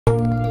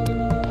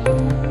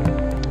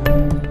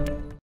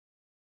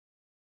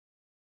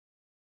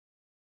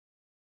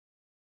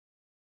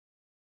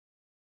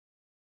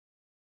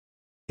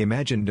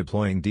Imagine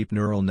deploying deep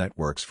neural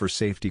networks for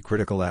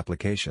safety-critical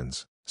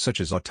applications, such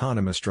as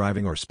autonomous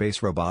driving or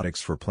space robotics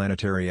for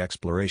planetary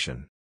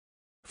exploration.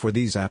 For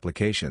these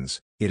applications,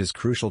 it is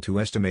crucial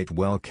to estimate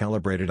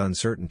well-calibrated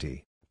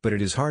uncertainty, but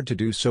it is hard to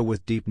do so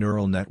with deep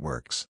neural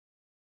networks.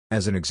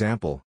 As an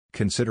example,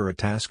 consider a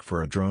task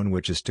for a drone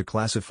which is to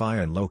classify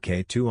and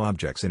locate two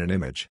objects in an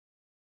image.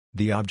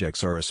 The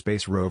objects are a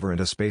space rover and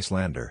a space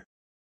lander.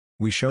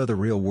 We show the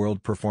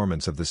real-world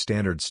performance of the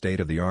standard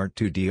state-of-the-art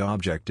 2D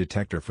object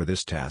detector for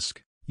this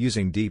task,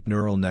 using deep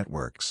neural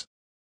networks.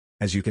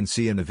 As you can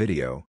see in the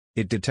video,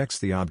 it detects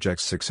the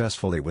objects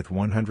successfully with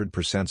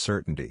 100%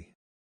 certainty.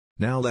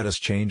 Now let us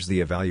change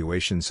the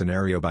evaluation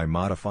scenario by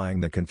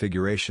modifying the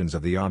configurations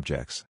of the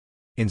objects.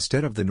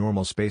 Instead of the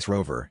normal space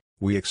rover,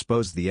 we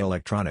expose the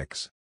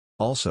electronics.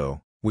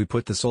 Also, we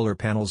put the solar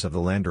panels of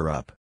the lander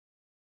up.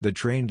 The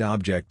trained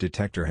object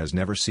detector has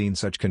never seen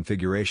such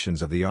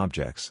configurations of the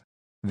objects.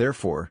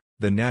 Therefore,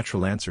 the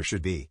natural answer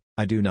should be,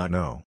 I do not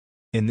know.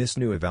 In this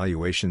new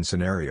evaluation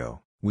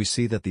scenario, we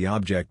see that the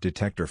object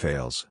detector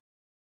fails.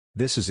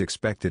 This is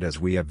expected as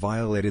we have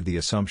violated the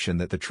assumption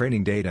that the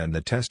training data and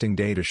the testing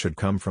data should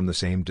come from the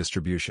same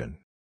distribution.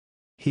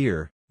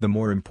 Here, the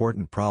more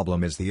important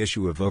problem is the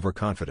issue of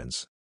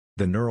overconfidence.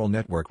 The neural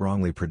network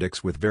wrongly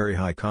predicts with very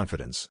high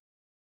confidence.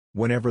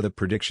 Whenever the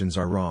predictions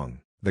are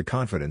wrong, the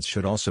confidence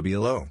should also be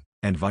low,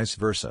 and vice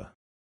versa.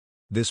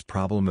 This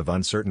problem of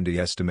uncertainty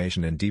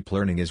estimation in deep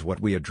learning is what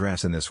we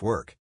address in this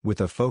work,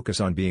 with a focus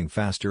on being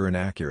faster and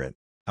accurate.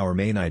 Our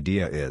main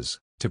idea is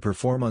to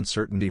perform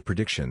uncertainty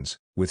predictions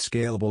with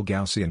scalable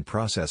Gaussian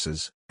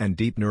processes and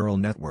deep neural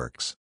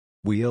networks.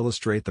 We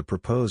illustrate the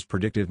proposed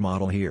predictive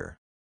model here.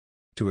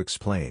 To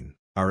explain,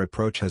 our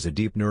approach has a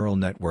deep neural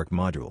network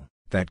module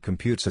that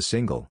computes a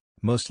single,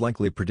 most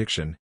likely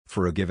prediction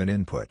for a given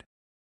input.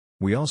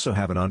 We also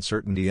have an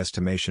uncertainty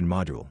estimation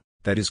module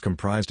that is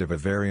comprised of a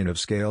variant of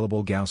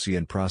scalable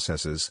Gaussian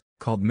processes,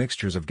 called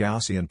mixtures of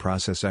Gaussian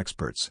process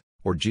experts,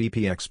 or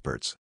GP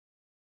experts.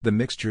 The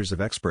mixtures of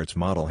experts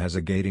model has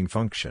a gating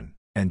function,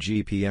 and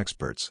GP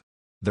experts.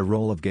 The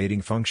role of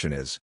gating function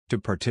is to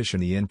partition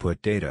the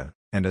input data,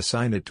 and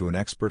assign it to an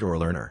expert or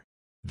learner.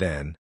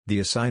 Then, the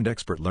assigned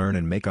expert learn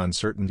and make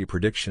uncertainty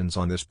predictions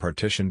on this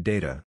partitioned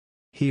data.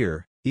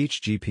 Here,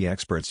 each GP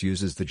experts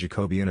uses the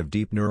Jacobian of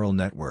deep neural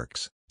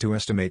networks to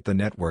estimate the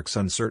network's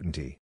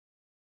uncertainty.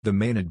 The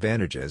main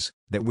advantage is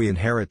that we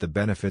inherit the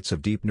benefits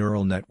of deep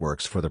neural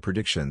networks for the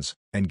predictions,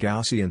 and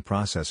Gaussian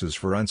processes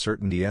for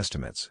uncertainty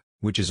estimates,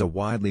 which is a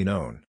widely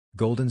known,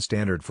 golden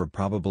standard for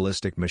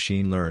probabilistic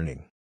machine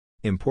learning.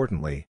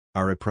 Importantly,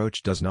 our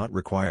approach does not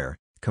require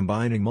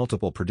combining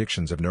multiple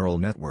predictions of neural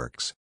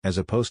networks, as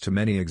opposed to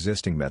many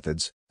existing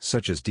methods,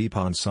 such as deep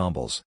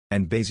ensembles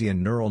and Bayesian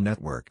neural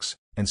networks,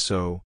 and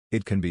so,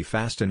 it can be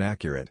fast and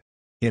accurate.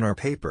 In our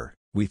paper,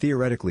 we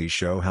theoretically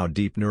show how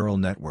deep neural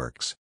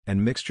networks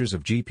and mixtures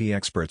of GP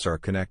experts are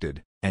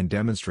connected, and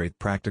demonstrate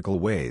practical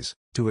ways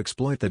to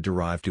exploit the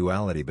derived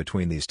duality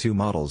between these two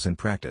models in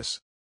practice.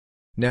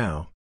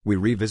 Now, we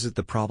revisit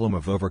the problem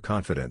of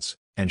overconfidence,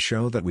 and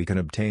show that we can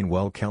obtain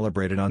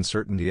well-calibrated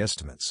uncertainty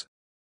estimates.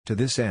 To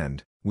this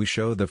end, we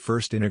show the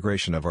first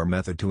integration of our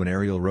method to an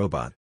aerial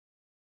robot.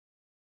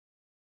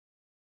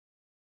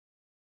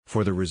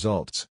 For the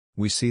results,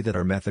 we see that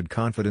our method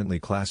confidently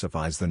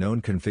classifies the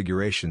known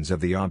configurations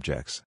of the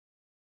objects.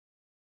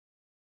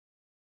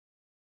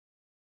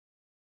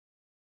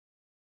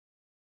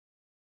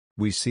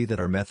 We see that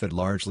our method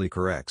largely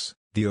corrects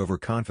the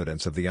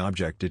overconfidence of the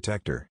object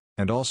detector,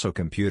 and also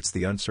computes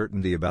the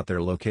uncertainty about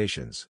their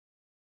locations.